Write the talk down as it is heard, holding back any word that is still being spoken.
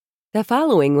The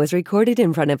following was recorded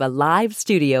in front of a live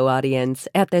studio audience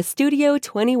at the Studio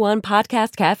 21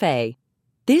 Podcast Cafe.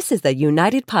 This is the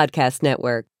United Podcast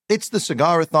Network. It's the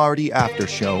Cigar Authority After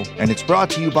Show, and it's brought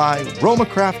to you by Roma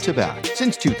Craft Tobacco.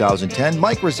 Since 2010,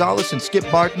 Mike Rosales and Skip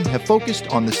Martin have focused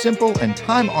on the simple and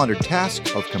time-honored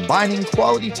task of combining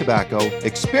quality tobacco,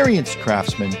 experienced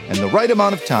craftsmen, and the right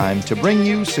amount of time to bring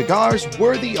you cigars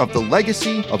worthy of the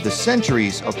legacy of the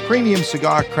centuries of premium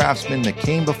cigar craftsmen that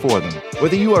came before them.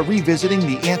 Whether you are revisiting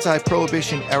the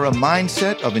anti-prohibition era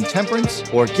mindset of intemperance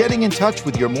or getting in touch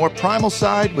with your more primal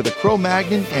side with a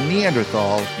Cro-Magnon and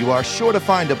Neanderthal, you are sure to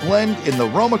find a blend in the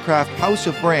Roma Craft house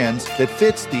of brands that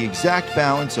fits the exact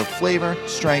balance of flavor,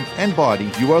 strength, and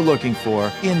body you are looking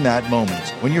for in that moment.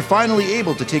 When you're finally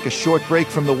able to take a short break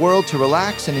from the world to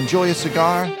relax and enjoy a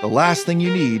cigar, the last thing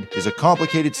you need is a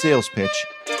complicated sales pitch.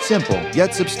 Simple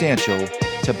yet substantial.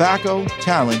 Tobacco,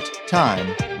 talent,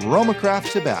 time. Roma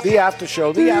Craft Tobacco. The after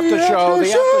show, the after show,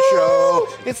 the after show.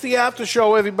 It's the after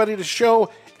show, everybody. The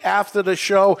show after the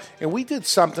show. And we did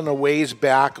something a ways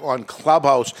back on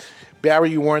Clubhouse.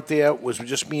 Barry, you weren't there. It was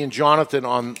just me and Jonathan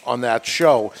on that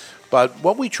show. But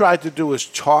what we tried to do is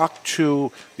talk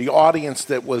to the audience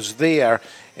that was there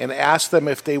and ask them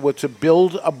if they were to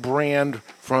build a brand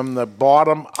from the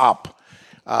bottom up.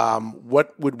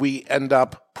 What would we end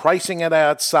up pricing it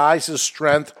at? Sizes,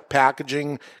 strength,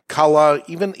 packaging, color,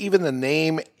 even the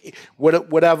name,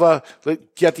 whatever.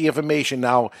 Get the information.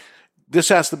 Now, this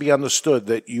has to be understood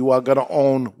that you are going to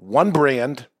own one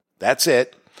brand. That's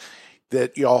it.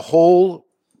 That your whole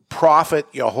profit,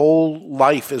 your whole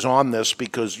life is on this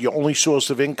because your only source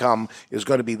of income is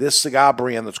going to be this cigar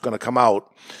brand that's going to come out.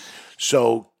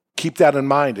 So keep that in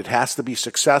mind. It has to be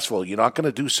successful. You're not going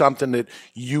to do something that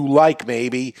you like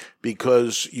maybe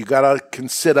because you got to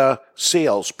consider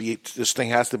sales. This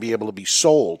thing has to be able to be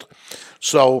sold.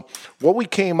 So what we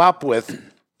came up with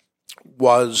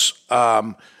was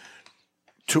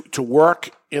to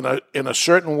work in a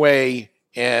certain way,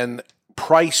 and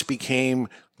price became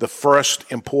the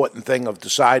first important thing of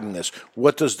deciding this.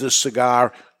 What does this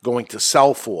cigar going to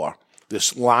sell for,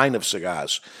 this line of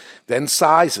cigars? Then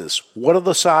sizes. What are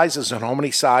the sizes and how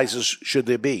many sizes should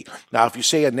there be? Now, if you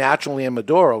say a natural and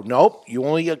Maduro, nope, you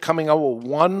only are coming out with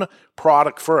one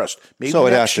product first. Maybe so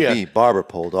it has year, to be barber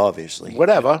pulled, obviously.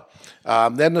 Whatever.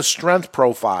 Then the strength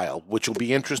profile, which will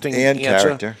be interesting and to answer.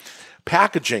 Character.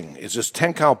 Packaging is this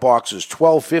 10-count boxes,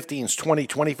 12, 15s, 20,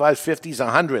 25, 50s,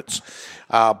 and 100s.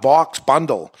 Box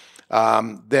bundle.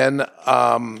 Then,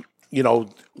 are you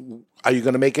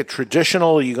going to make it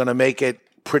traditional? Are you going to make it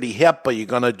pretty hip? Are you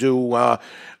going to do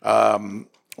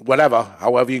whatever,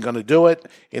 however you're going to do it?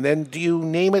 And then do you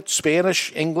name it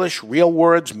Spanish, English, real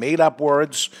words, made-up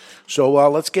words? So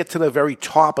let's get to the very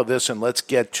top of this, and let's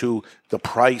get to the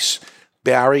price.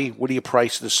 Barry, what do you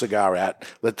price this cigar at?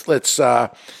 Let's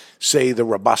say the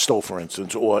Robusto, for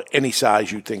instance, or any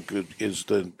size you think is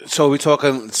the... So are we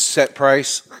talking set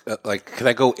price? Like, can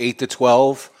I go 8 to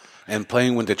 12? And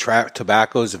playing with the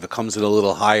tobaccos, if it comes in a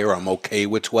little higher, I'm okay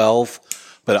with 12.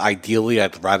 But ideally,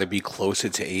 I'd rather be closer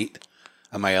to 8.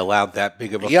 Am I allowed that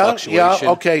big of a fluctuation?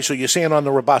 Yeah, okay. So you're saying on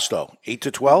the Robusto, 8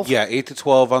 to 12? Yeah, 8 to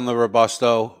 12 on the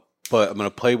Robusto. But I'm going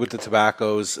to play with the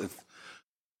tobaccos. If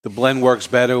the blend works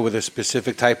better with a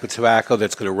specific type of tobacco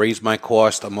that's going to raise my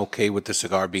cost, I'm okay with the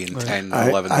cigar being $10,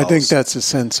 $11. I think that's a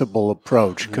sensible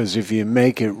approach, because if you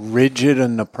make it rigid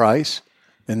in the price,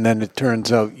 and then it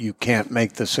turns out you can't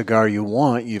make the cigar you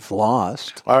want, you've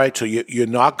lost. All right, so you're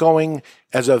not going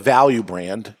as a value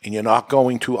brand, and you're not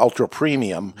going to ultra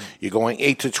premium. You're going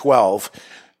 8 to 12.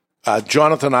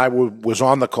 Jonathan and I was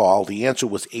on the call. The answer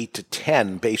was 8 to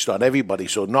 10 based on everybody,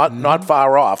 so not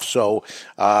far off. So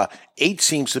 8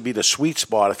 seems to be the sweet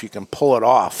spot if you can pull it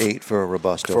off. 8 for a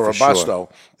Robusto. For Robusto. Sure.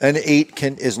 And 8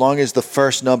 can, as long as the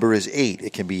first number is 8,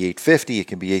 it can be 850, it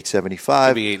can be 875. It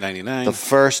can be 899. The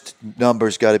first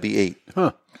number's got to be 8.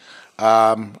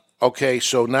 Huh. Okay,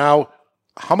 so now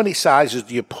how many sizes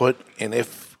do you put, and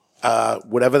if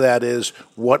whatever that is,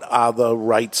 what are the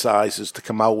right sizes to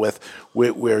come out with?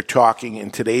 We're talking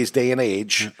in today's day and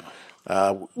age.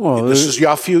 This is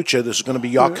your future. This is going to be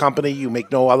your company. You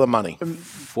make no other money.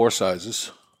 4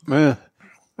 sizes.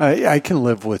 I can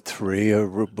live with 3, a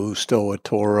Robusto, a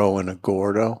Toro, and a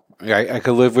Gordo. I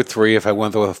could live with 3. If I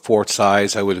went to a 4th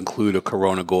size, I would include a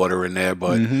Corona Gordo in there,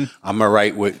 but I'm all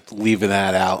right with leaving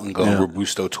that out and going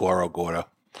Robusto, Toro, Gordo.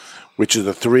 Which are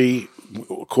the 3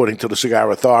 according to the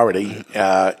Cigar Authority,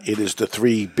 it is the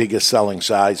 3 biggest selling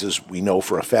sizes we know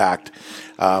for a fact.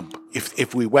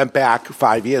 If we went back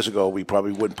 5 years ago, we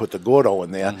probably wouldn't put the Gordo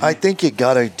in there. I think you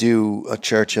got to do a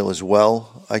Churchill as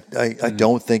well. I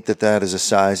don't think that as a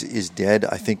size is dead.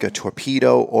 I think a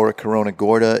Torpedo or a Corona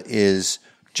Gorda is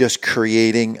just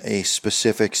creating a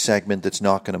specific segment that's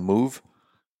not going to move.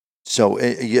 So,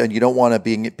 and you don't want to,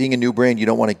 being a new brand, you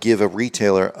don't want to give a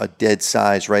retailer a dead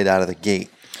size right out of the gate.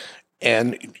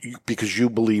 And because you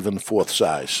believe in the 4th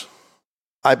size.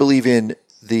 I believe in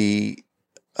the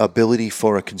ability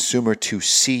for a consumer to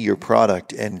see your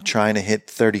product, and trying to hit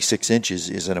 36 inches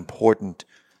is an important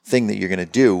thing that you're going to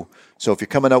do. So if you're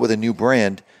coming out with a new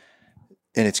brand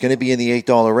and it's going to be in the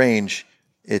 $8 range,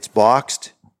 it's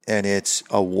boxed and it's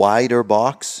a wider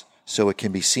box so it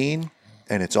can be seen,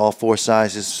 and it's all 4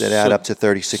 sizes that add up to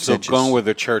 36 inches. So going with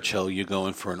a Churchill, you're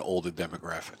going for an older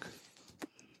demographic.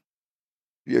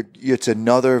 It's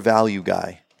another value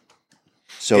guy.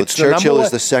 So Churchill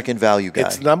is the second value guy.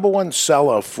 Its number one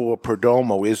seller for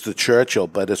Perdomo is the Churchill,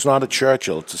 but it's not a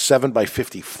Churchill. It's a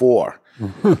 7x54.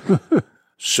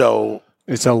 So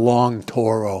it's a long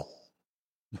Toro.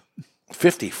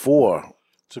 54.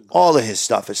 All of his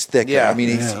stuff is thick. Yeah. I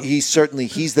mean, he's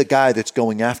the guy that's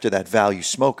going after that value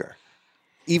smoker.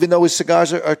 Even though his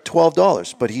cigars are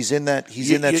 $12, but he's in that sweet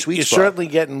spot. You're certainly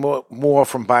getting more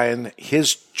from buying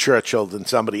his Churchill than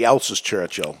somebody else's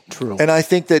Churchill. True. And I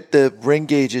think that the ring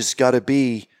gauge has got to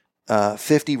be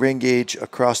 50 ring gauge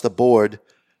across the board,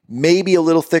 maybe a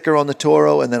little thicker on the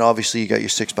Toro, and then obviously you got your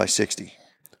 6x60.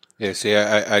 Yeah, see,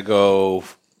 I go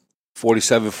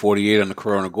 47, 48 on the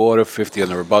Corona Gorda, 50 on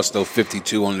the Robusto,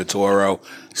 52 on the Toro,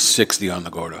 60 on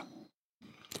the Gorda.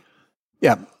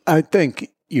 Yeah, I think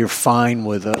you're fine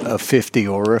with a 50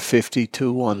 or a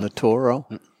 52 on the Toro.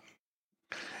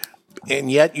 And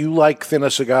yet you like thinner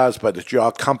cigars, but it's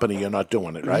your company. You're not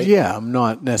doing it, right? Yeah, I'm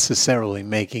not necessarily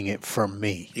making it for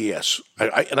me. Yes.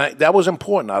 That was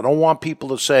important. I don't want people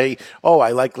to say, oh,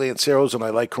 I like Lanceros and I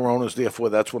like Coronas, therefore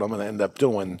that's what I'm going to end up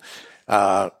doing.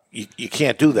 You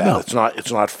can't do that. No.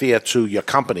 It's not fair to your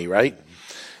company, right?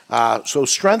 So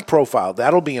strength profile,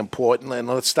 that'll be important. And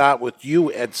let's start with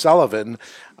you, Ed Sullivan.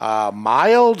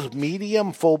 Mild,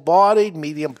 medium, full-bodied,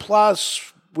 medium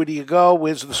plus. Where do you go?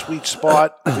 Where's the sweet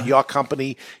spot for your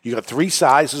company? You got 3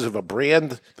 sizes of a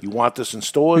brand. You want this in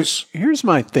stores? Here's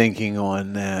my thinking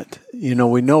on that. We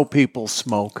know people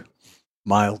smoke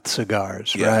mild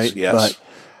cigars, right? Yes. But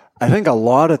I think a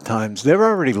lot of times they're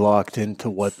already locked into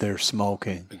what they're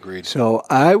smoking. Agreed. So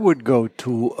I would go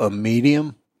to a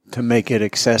medium to make it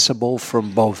accessible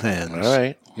from both ends. All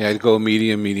right. Yeah, I'd go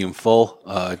medium full.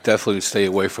 Definitely stay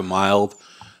away from mild.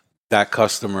 That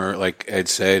customer, like Ed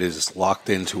said, is locked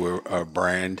into a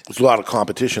brand. There's a lot of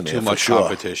competition there. Too much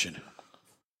competition.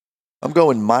 I'm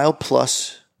going mild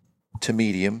plus to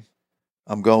medium.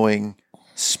 I'm going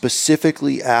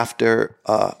specifically after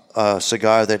a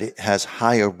cigar that has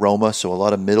high aroma, so a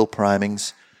lot of middle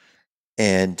primings,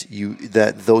 and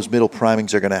those middle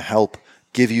primings are going to help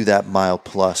give you that mild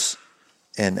plus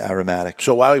and aromatic.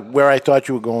 So where I thought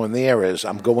you were going there is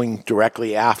I'm going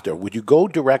directly after. Would you go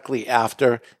directly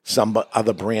after some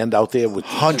other brand out there?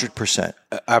 100%.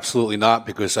 Absolutely not,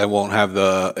 because I won't have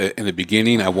in the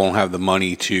beginning, I won't have the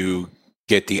money to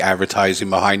get the advertising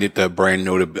behind it, the brand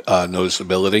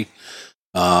noticeability.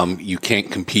 You can't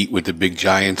compete with the big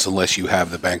giants unless you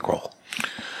have the bankroll.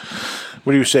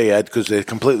 What do you say, Ed? Because they're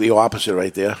completely opposite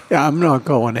right there. Yeah, I'm not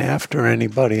going after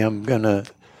anybody. I'm going to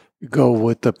go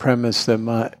with the premise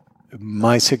that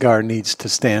my cigar needs to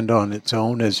stand on its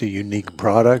own as a unique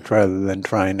product rather than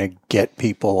trying to get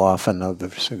people off another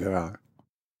cigar.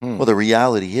 Well, the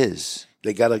reality is,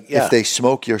 if they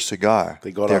smoke your cigar,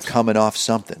 they're coming off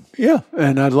something. Yeah,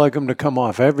 and I'd like them to come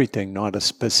off everything, not a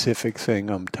specific thing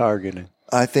I'm targeting.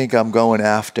 I think I'm going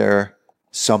after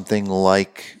something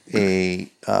like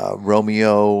a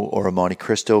Romeo or a Monte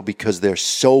Cristo because they're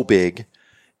so big.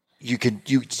 You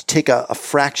take a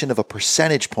fraction of a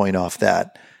percentage point off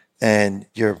that, and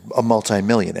you're a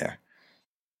multimillionaire.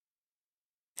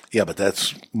 Yeah, but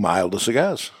that's mild to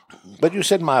cigars. But you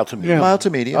said mild to medium. Yeah. Mild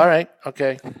to medium. All right,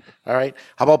 okay. All right.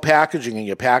 How about packaging? And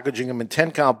you're packaging them in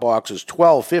 10-count boxes,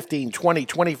 12, 15, 20,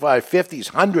 25, 50s,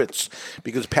 hundreds.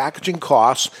 Because packaging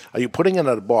costs, are you putting it in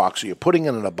a box? Are you putting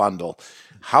it in a bundle?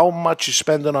 How much you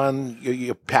spending on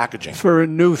your packaging? For a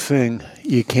new thing,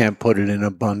 you can't put it in a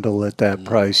bundle at that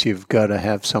price. You've got to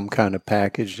have some kind of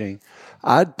packaging.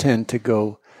 I'd tend to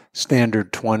go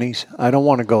standard 20s. I don't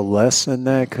want to go less than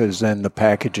that because then the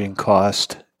packaging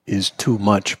cost is too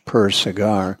much per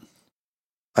cigar.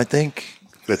 I think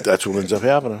that's what ends up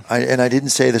happening. I didn't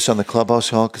say this on the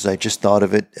Clubhouse call because I just thought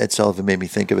of it. Ed Sullivan made me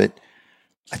think of it.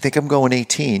 I think I'm going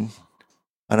 18,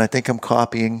 and I think I'm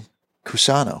copying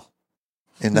Cusano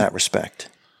in that respect.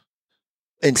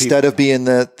 Instead of being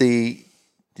the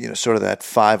sort of that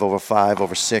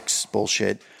 5/5/6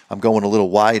 bullshit, I'm going a little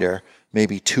wider,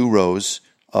 maybe 2 rows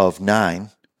of 9,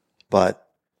 but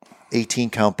 18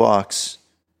 count box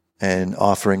and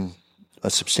offering a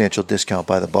substantial discount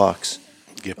by the box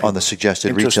on the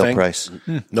suggested retail price.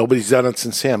 Nobody's done it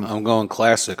since him. I'm going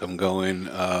classic. I'm going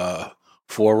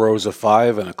 4 rows of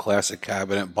 5 and a classic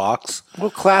cabinet box. Well,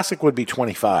 classic would be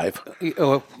 25.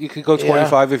 You could go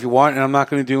 25 if you want, and I'm not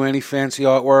going to do any fancy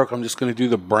artwork. I'm just going to do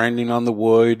the branding on the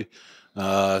wood.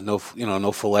 No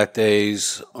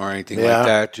filetes or anything like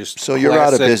that. Just so you're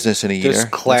out of business in a year.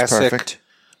 Just classic. That's perfect.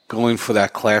 Going for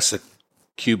that classic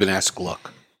Cuban-esque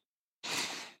look.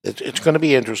 It's going to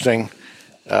be interesting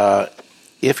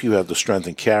if you have the strength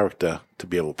and character to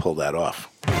be able to pull that off.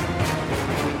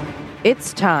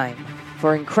 It's time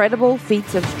for Incredible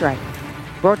Feats of Strength,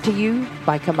 brought to you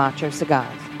by Camacho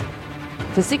Cigars.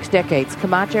 For 6 decades,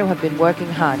 Camacho have been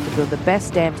working hard to build the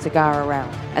best damn cigar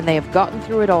around, and they have gotten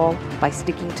through it all by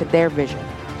sticking to their vision.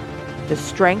 The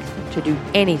strength to do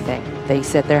anything they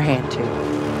set their hand to.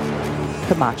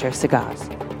 Camacho Cigars.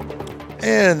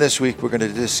 And this week we're going to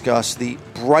discuss the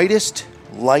brightest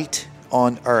light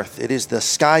on Earth. It is the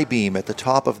sky beam at the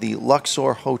top of the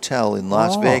Luxor Hotel in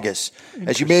Las Vegas.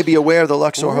 As you may be aware, the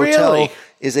Luxor Hotel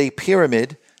is a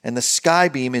pyramid, and the sky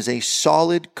beam is a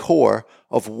solid core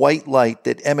of white light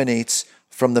that emanates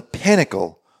from the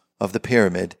pinnacle of the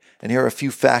pyramid. And here are a few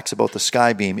facts about the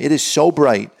sky beam. It is so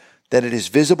bright that it is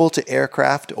visible to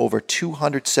aircraft over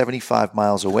 275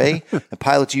 miles away, and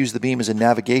pilots use the beam as a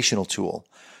navigational tool.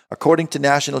 According to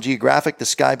National Geographic, the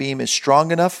sky beam is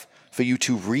strong enough for you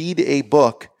to read a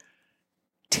book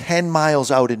 10 miles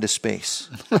out into space.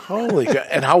 Holy God.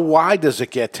 And how wide does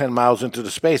it get 10 miles into the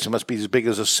space? It must be as big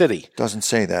as a city. Doesn't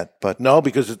say that, but... No,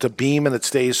 because it's a beam and it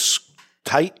stays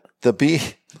tight? The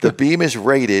beam is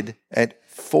rated at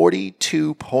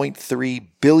 42.3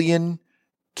 billion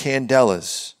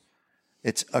candelas.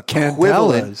 It's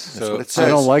equivalent... Candelas? That's what it says. I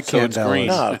don't like So it's green.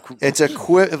 candelas. No. It's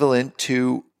equivalent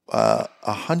to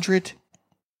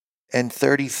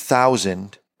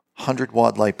 130,000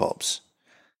 100-watt light bulbs.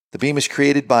 The beam is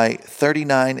created by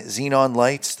 39 xenon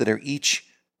lights that are each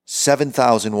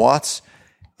 7,000 watts,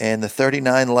 and the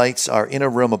 39 lights are in a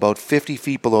room about 50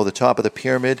 feet below the top of the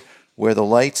pyramid, where the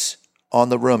lights on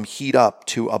the room heat up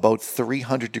to about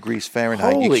 300 degrees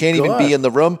Fahrenheit. Holy you can't even God. be in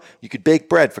the room. You could bake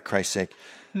bread, for Christ's sake.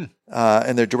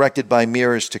 And they're directed by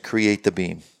mirrors to create the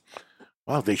beam.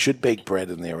 Wow, they should bake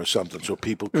bread in there or something so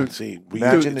people can see.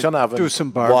 Imagine It's an oven. Do some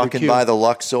barbecue. Walking by the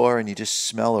Luxor and you just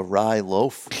smell a rye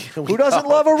loaf. Who doesn't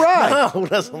love a rye? No, who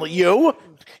doesn't? You?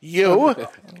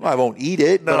 I won't eat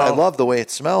it, but I love the way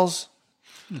it smells.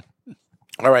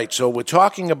 All right, so we're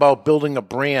talking about building a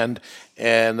brand,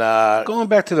 and Going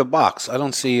back to the box, I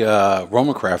don't see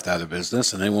Romacraft out of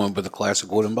business, and they went with the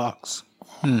classic wooden box.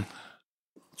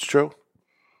 it's true.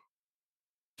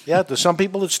 Yeah, there's some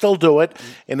people that still do it,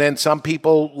 and then some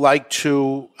people like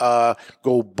to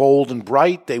go bold and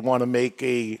bright. They want to make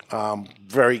a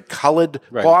very colored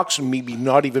box, and maybe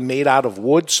not even made out of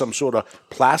wood, some sort of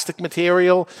plastic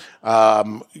material.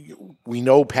 We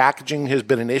know packaging has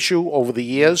been an issue over the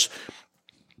years.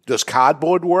 Does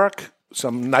cardboard work?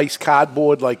 Some nice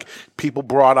cardboard, like people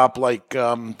brought up, like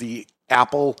the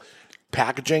Apple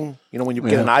packaging. You know, when you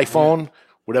get an iPhone.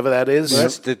 Whatever that is.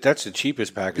 That's the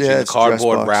cheapest packaging. Yeah, the it's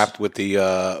cardboard dress box. wrapped with the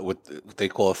what they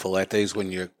call filetes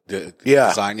when you're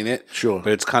designing it. Sure.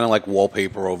 But it's kind of like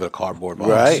wallpaper over the cardboard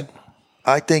box. Right.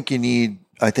 I think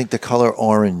the color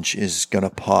orange is going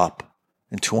to pop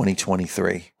in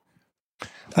 2023.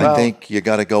 I think you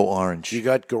got to go orange. You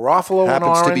got Garofalo in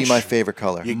Happens orange. to be my favorite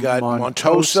color. You got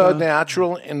Montosa. Montosa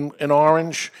natural in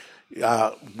orange.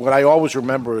 What I always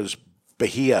remember is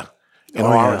Bahia in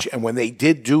orange. And when they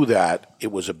did do that,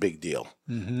 it was a big deal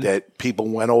that people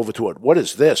went over to it. What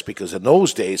is this? Because in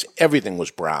those days, everything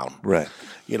was brown. Right.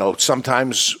 You know,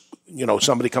 sometimes,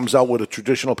 somebody comes out with a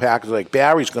traditional package like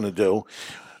Barry's going to do.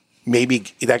 Maybe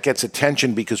that gets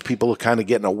attention because people are kind of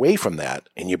getting away from that.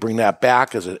 And you bring that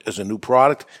back as a new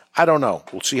product. I don't know.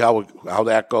 We'll see how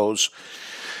that goes.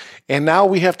 And now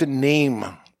we have to name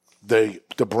the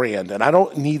brand. And I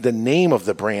don't need the name of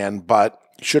the brand, but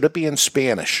should it be in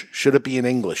Spanish? Should it be in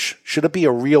English? Should it be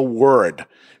a real word?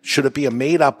 Should it be a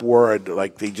made-up word,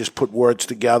 like they just put words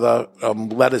together,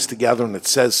 letters together, and it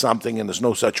says something, and there's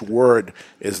no such word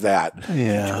as that?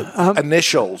 Yeah.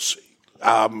 Initials.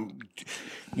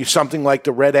 Something like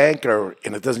the Red Anchor,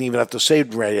 and it doesn't even have to say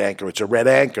Red Anchor. It's a Red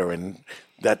Anchor, and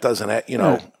that doesn't,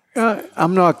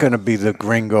 I'm not going to be the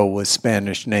gringo with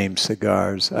Spanish name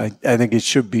cigars. I think it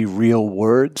should be real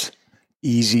words,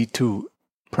 easy to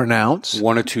pronounce.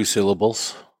 1 or 2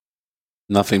 syllables,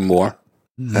 nothing more.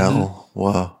 El,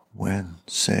 wa, when,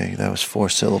 say. That was 4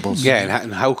 syllables. Yeah,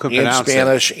 and how could In pronounce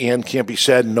Spanish, and can't be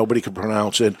said, and nobody could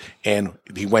pronounce it. And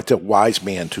he went to wise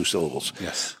man, 2 syllables. it?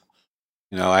 Yes.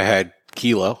 I had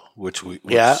Kilo, which we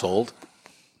sold.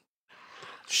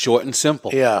 Short and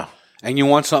simple. Yeah. And you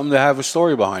want something to have a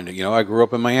story behind it. I grew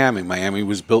up in Miami. Miami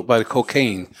was built by the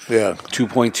cocaine. Yeah.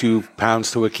 2.2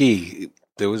 pounds to a key.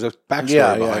 There was a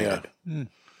backstory behind it.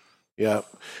 Yeah.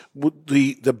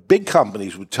 The big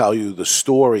companies would tell you the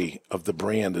story of the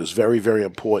brand is very, very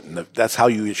important. That's how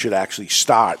you should actually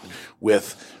start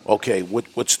with, okay,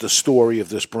 what's the story of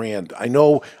this brand? I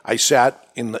know I sat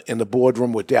in the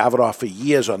boardroom with Davidoff for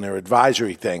years on their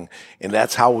advisory thing, and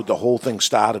that's how the whole thing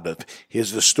started.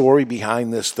 Here's the story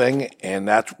behind this thing, and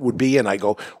that would be, and I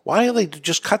go, why are they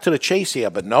just cut to the chase here?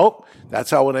 But nope,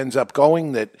 that's how it ends up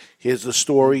going, that here's the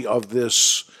story of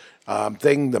this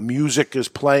thing, the music is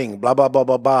playing, blah, blah, blah,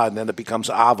 blah, blah, and then it becomes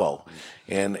Avo.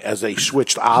 And as they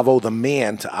switched Avo the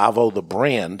man to Avo the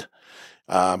brand,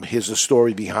 here's the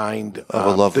story behind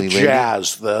a lovely the lady.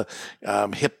 jazz, the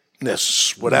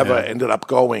hipness, whatever ended up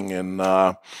going, and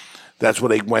that's where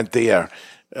they went there.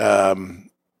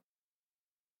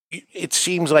 It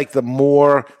seems like the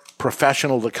more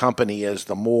professional the company is,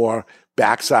 the more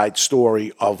backside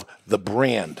story of the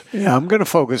brand. Yeah, I'm going to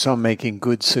focus on making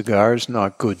good cigars,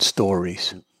 not good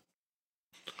stories.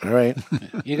 All right,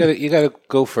 You gotta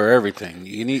go for everything.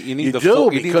 You need You the do,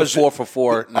 full, you need the because 4 for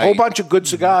 4 a whole bunch of good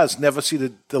cigars never see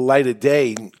the light of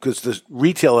day because the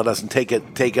retailer doesn't take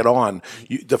it on.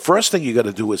 The first thing you got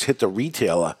to do is hit the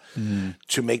retailer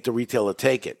to make the retailer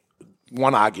take it.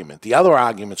 One argument. The other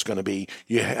argument's going to be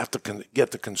you have to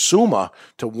get the consumer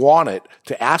to want it,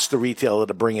 to ask the retailer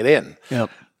to bring it in.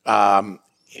 Yep. And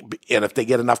if they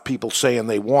get enough people saying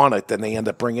they want it, then they end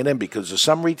up bringing it in, because there's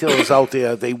some retailers out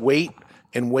there, they wait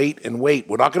and wait and wait.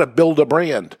 We're not going to build a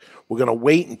brand. We're going to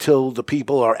wait until the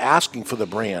people are asking for the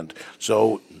brand.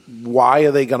 So why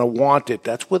are they going to want it?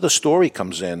 That's where the story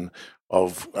comes in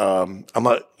of,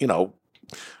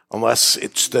 unless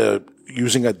it's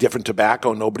using a different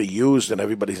tobacco nobody used and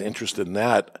everybody's interested in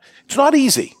that. It's not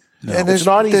easy. No. And it's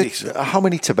not easy. How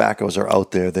many tobaccos are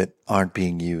out there that aren't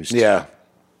being used? Yeah.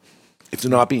 If they're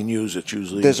not being used, it's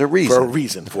usually There's a reason. for a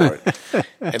reason for it.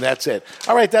 And that's it.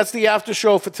 All right, that's the after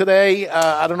show for today.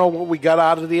 I don't know what we got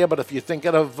out of there, but if you're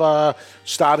thinking of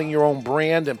starting your own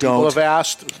brand and people have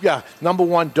asked, number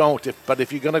one, don't. But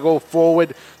if you're going to go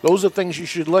forward, those are things you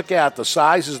should look at. The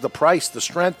sizes, the price, the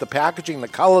strength, the packaging, the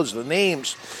colors, the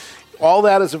names. All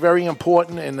that is very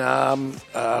important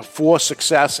for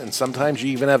success, and sometimes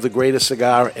you even have the greatest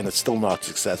cigar and it's still not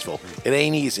successful. It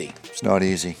ain't easy. It's not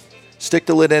easy. Stick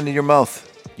the lid end in your mouth.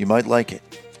 You might like it.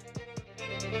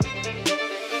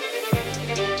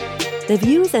 The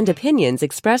views and opinions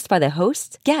expressed by the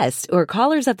hosts, guests, or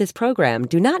callers of this program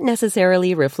do not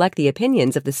necessarily reflect the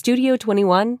opinions of the Studio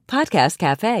 21 Podcast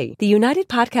Cafe, the United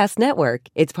Podcast Network,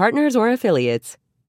 its partners, or affiliates.